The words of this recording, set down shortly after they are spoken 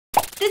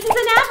This is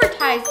an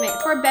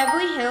advertisement for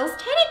Beverly Hills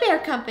Teddy Bear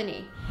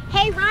Company.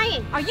 Hey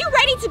Ryan, are you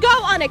ready to go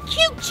on a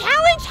cute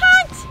challenge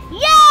hunt?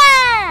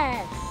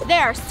 Yes!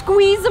 There are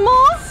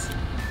Squeezamals,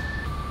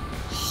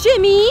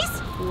 Shimmeez,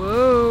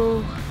 whoa,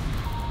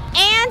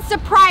 and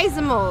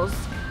Surprizamals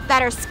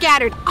that are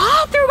scattered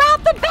all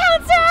throughout the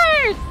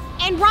bouncers.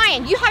 And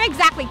Ryan, you have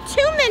exactly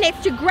 2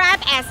 minutes to grab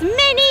as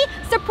many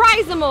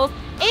Surprizamals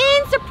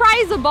and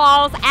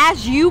Surprizaballs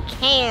as you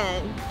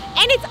can.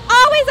 And it's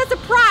always a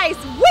surprise.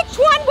 Which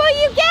one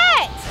will you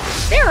get?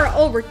 There are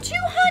over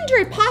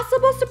 200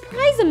 possible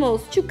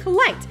Surprizamals to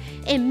collect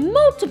in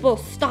multiple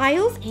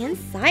styles and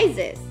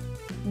sizes.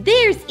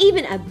 There's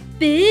even a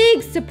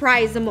big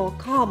Surprizamal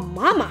called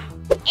Mama.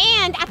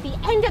 And at the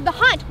end of the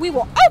hunt, we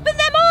will open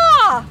them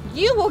all.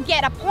 You will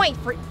get a point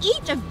for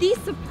each of these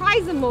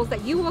Surprizamals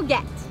that you will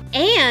get.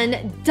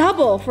 And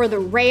double for the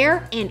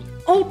rare and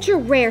ultra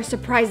rare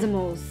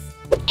Surprizamals.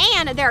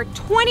 And there are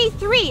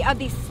 23 of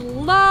these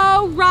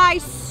slow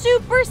rise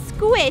super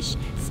squish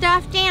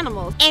stuffed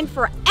animals. And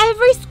for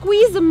every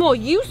Squeezamal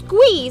you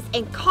squeeze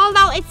and call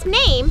out its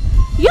name,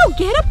 you'll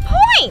get a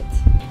point.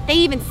 They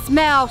even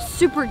smell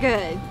super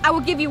good. I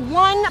will give you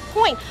 1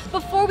 point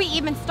before we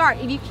even start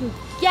if you can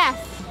guess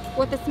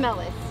what the smell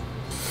is.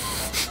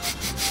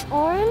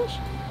 Orange?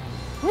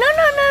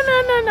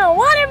 No,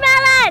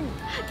 watermelon!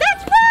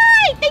 That's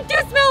right! They do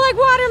smell like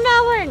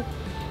watermelon.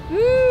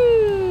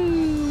 Mmm.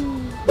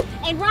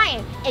 And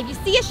Ryan, if you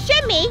see a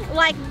shimmy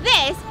like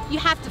this, you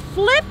have to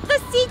flip the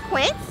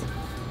sequins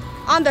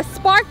on the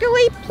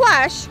sparkly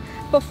plush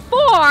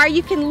before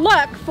you can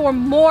look for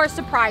more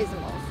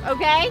Surprizamals,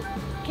 okay?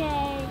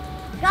 Okay,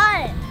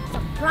 got it.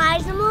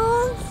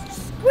 Surprizamals,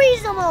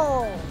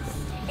 Squeezamals,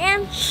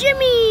 and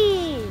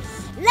Shimmeez.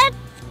 Let's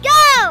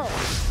go!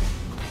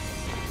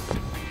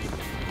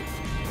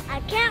 I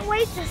can't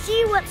wait to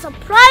see what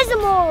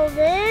Surprizamals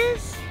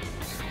is.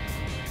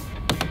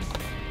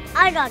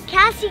 I got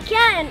Cassie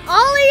Cat and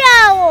Ollie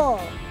Owl.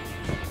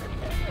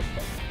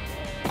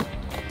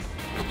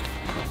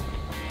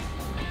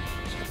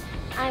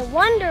 I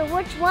wonder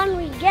which one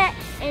we get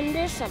in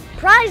this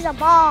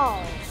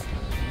Surprizaballs.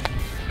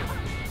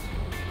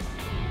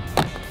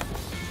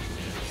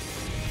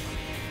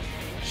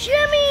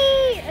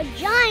 Shimmy! A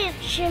giant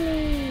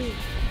shimmy.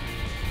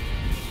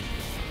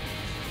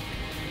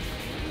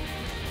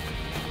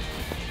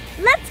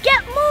 Let's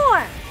get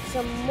more.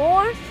 Some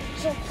more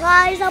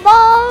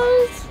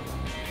Surprizaballs.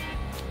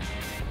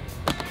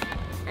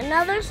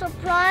 Another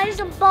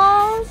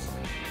Surprizaballs.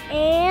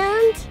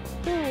 And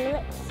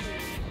let's see.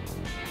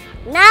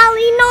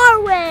 Nally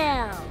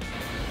Narwhal.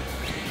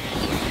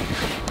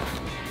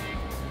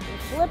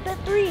 Flip it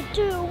 3,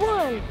 2,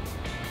 1.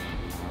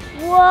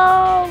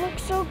 Whoa,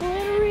 looks so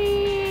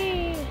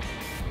glittery.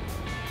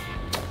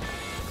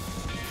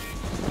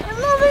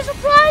 Another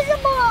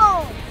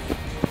Surprizaball.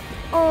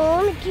 Oh,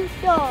 and a cute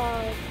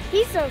dog.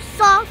 He's so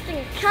soft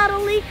and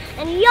cuddly,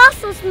 and he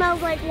also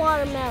smells like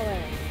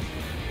watermelon.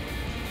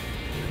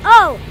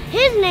 Oh,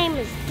 his name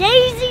is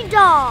Daisy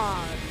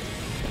Dog.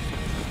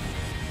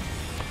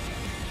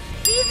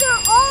 These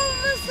are all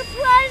the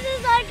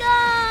surprises I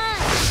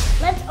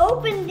got. Let's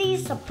open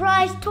these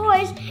surprise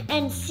toys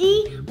and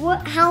see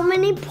how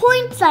many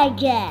points I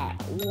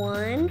get.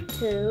 1,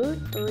 2,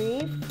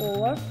 3,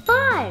 4,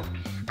 5.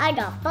 I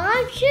got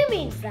 5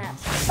 shimmies.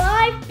 That's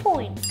 5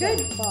 points so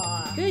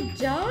far. Good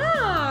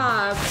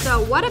job.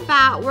 So what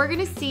about, we're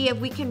gonna see if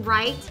we can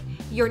write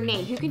your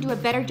name. Who can do a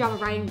better job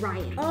of writing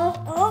Ryan?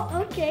 Oh,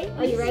 okay.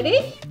 Are you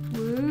ready?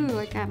 Ooh,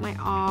 look at my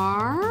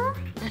R.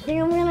 I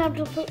think I'm gonna have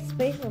to put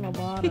space on the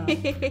bottom.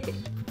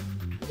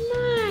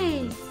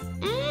 Nice.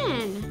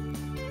 N.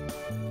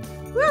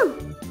 Woo.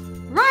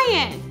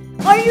 Ryan.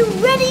 Are you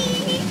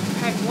ready?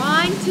 Okay,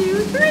 1,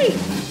 2, 3.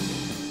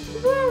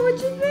 Whoa,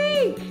 what'd you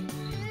think?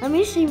 Let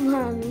me see,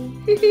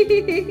 Mommy.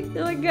 They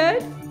look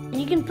good?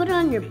 You can put it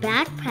on your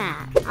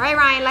backpack. All right,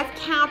 Ryan, let's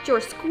count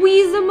your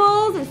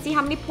Squeezamals and see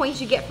how many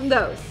points you get from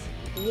those.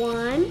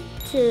 1,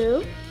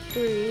 2,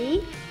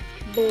 3,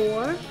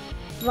 4,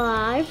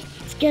 5.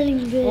 It's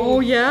getting big. Oh,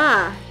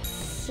 yeah.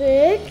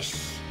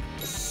 6,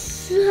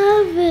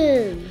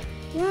 7.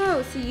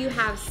 Whoa, so you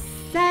have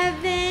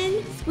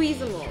 7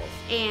 Squeezamals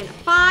and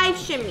 5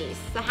 Shimmeez.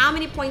 So how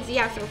many points do you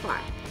have so far?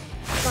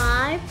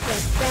 5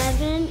 plus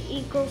 7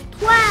 equals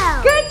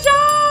 12. Good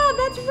job,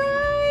 that's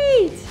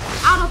right.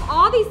 Out of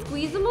all these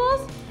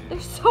Squeezamals, they're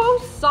so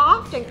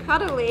soft and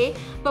cuddly,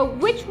 but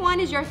which one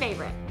is your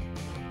favorite?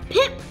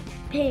 Pip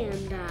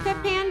Panda. Pip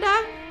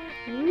Panda?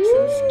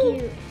 So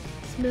cute.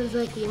 Smells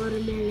like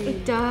watermelon.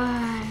 It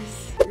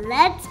does.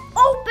 Let's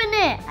open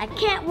it. I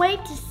can't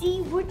wait to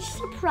see which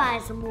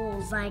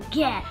Surprizamals I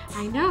get.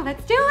 I know,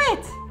 let's do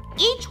it.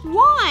 Each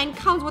one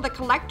comes with a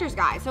collector's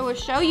guide, so it'll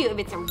show you if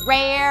it's a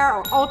rare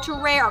or ultra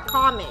rare or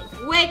common.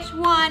 Which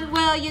one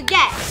will you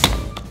get?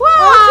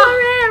 Whoa! Ultra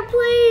rare,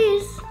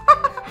 please.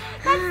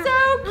 That's so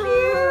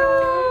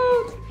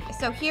cute.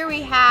 So here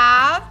we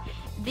have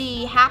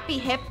the Happy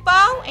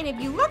Hippo, and if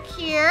you look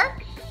here,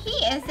 he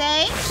is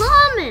a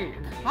Common.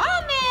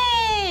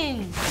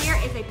 common. Here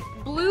is a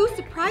blue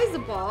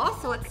Surprizaball.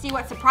 So let's see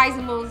what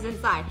Surprizamals is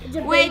inside.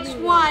 Which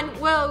baby one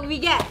will we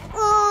get?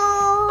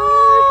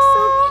 Oh,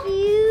 so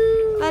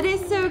cute. That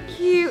is so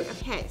cute.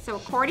 Okay, so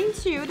according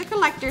to the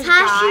collector's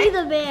Tashi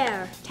guide, the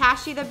bear.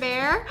 Tashi the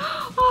bear.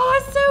 Oh,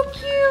 it's so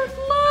cute.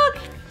 Look.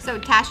 So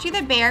Tashi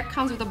the bear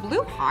comes with a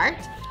blue heart.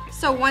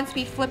 So once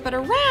we flip it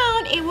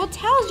around, it will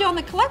tell you on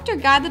the collector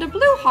guide that a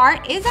blue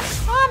heart is a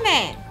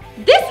common.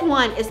 This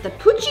one is the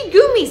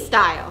Poochie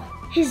style.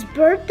 His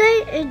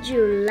birthday is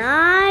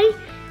July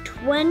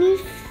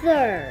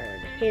 23rd.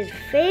 His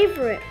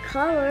favorite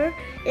color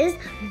is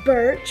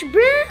birch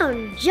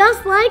brown,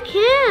 just like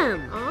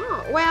him.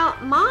 Oh, well,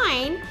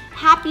 mine,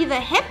 Happy the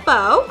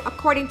Hippo,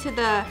 according to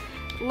the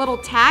little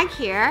tag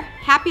here,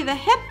 Happy the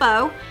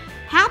Hippo,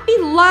 Happy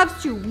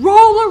loves to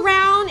roll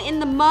around in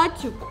the mud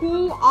to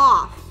cool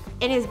off.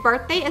 And his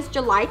birthday is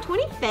July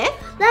 25th.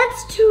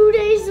 That's 2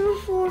 days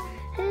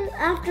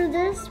after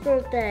this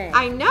birthday.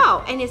 I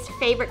know, and his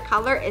favorite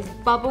color is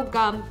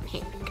bubblegum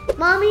pink.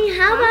 Mommy,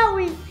 how about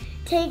we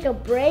take a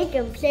break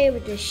and play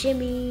with the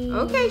Shimmeez?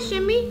 Okay,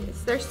 Shimmy.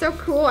 They're so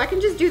cool. I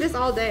can just do this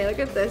all day. Look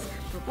at this.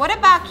 What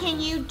about can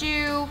you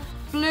do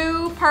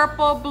blue,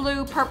 purple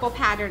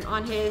pattern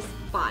on his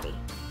body?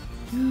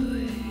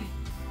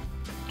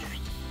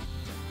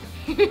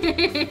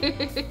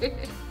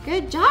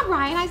 Good job,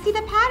 Ryan. I see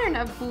the pattern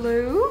of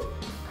blue,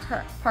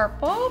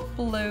 purple,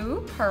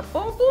 blue,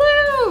 purple,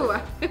 blue.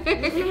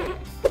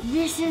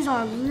 This is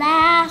our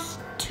last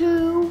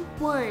 2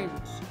 ones.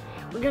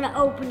 We're gonna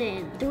open it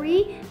in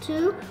 3,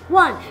 2,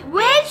 1.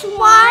 Which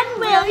one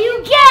will you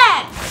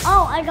get?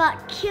 Oh, I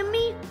got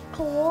Kimmy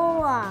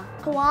Koala.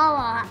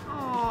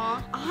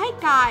 Aw, I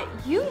got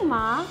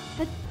Yuma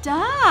the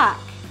duck.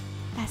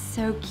 That's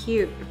so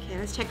cute. Okay,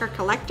 let's check our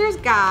collector's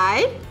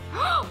guide.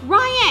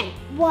 Ryan!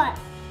 What?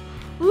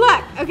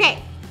 Look,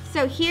 okay,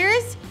 so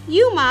here's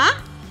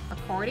Yuma.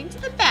 According to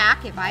the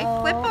back, if I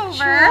flip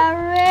over,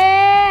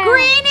 Rare.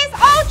 green is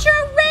ultra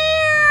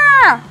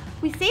rare.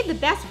 We saved the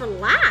best for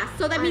last,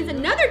 so that means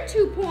another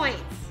 2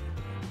 points.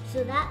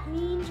 So that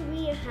means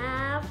we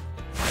have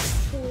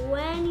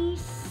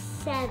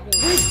 27.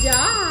 Good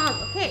job.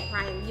 Okay,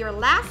 Ryan, your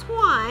last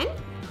one.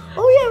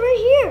 Oh yeah, right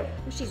here.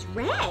 Oh, she's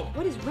red.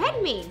 What does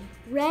red mean?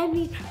 Red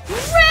means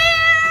Red!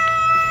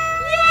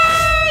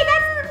 Yay!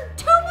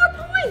 That's 2 more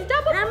points,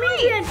 double that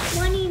points. means we had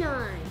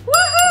 29.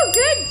 Woohoo!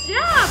 Good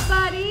job,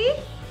 buddy.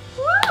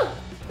 Woo!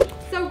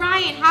 So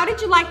Ryan, how did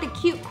you like the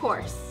cute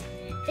course?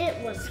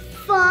 It was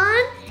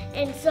fun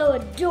and so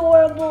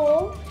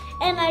adorable,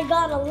 and I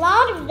got a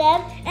lot of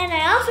them, and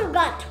I also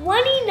got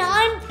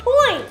 29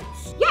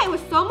 points. Yeah, it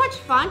was so much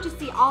fun to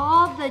see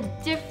all the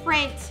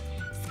different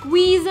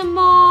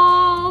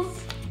Squeezamals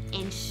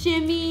and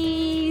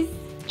Shimmeez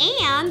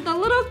and the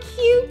little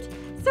cute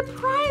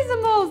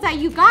Surprizamals that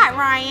you got,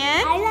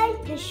 Ryan. I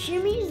like the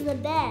Shimmeez the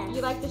best.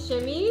 You like the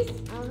Shimmeez?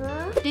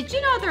 Uh-huh. Did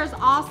you know there's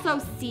also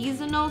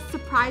seasonal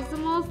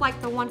Surprizamals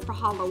like the one for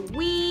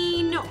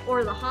Halloween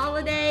or the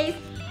holidays?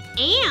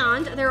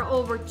 And there are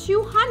over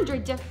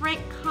 200 different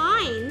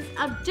kinds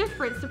of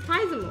different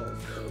Surprizamals.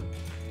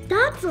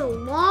 That's a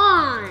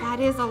lot. That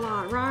is a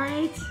lot,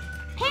 right?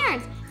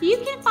 Parents, you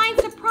can find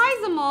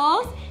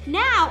Surprizamals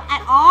now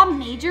at all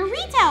major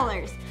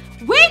retailers.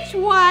 Which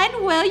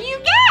one will you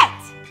get?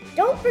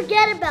 Don't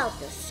forget about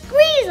the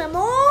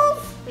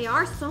Squeezamals. They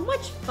are so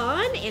much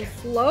fun and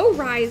slow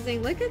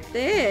rising. Look at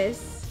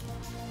this.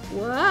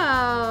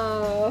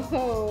 Whoa.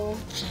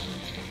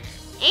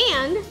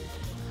 And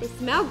they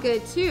smell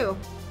good too,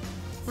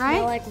 right?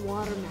 Smell like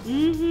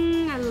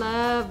watermelon. I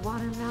love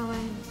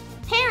watermelon.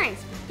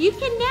 Parents, you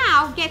can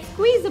now get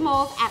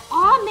Squeezamals at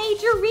all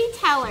major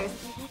retailers,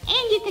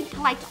 and you can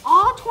collect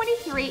all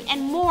 23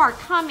 and more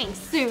coming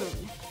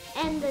soon.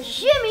 And the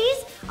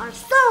Shimmeez are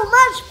so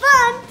much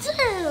fun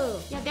too.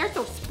 Yeah, they're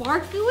so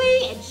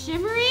sparkly and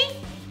shimmery,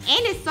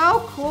 and it's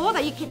so cool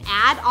that you can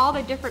add all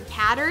the different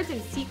patterns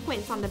and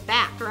sequins on the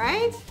back,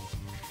 right?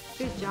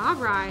 Good job,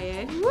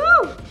 Ryan.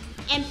 Woo!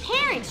 And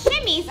parents,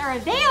 Shimmeez are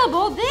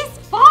available this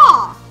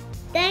fall.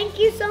 Thank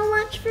you so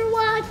much for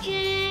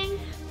watching.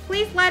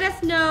 Please let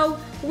us know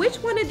which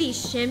one of these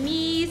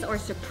Shimmeez or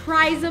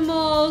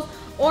Surprizamals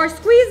or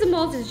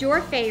Squeezamals is your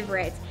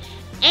favorite.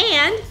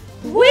 And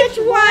which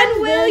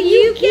one will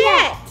you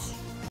get?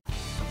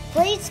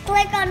 Please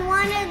click on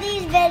one of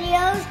these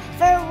videos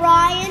for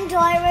Ryan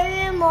Toy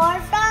Review more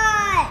fun.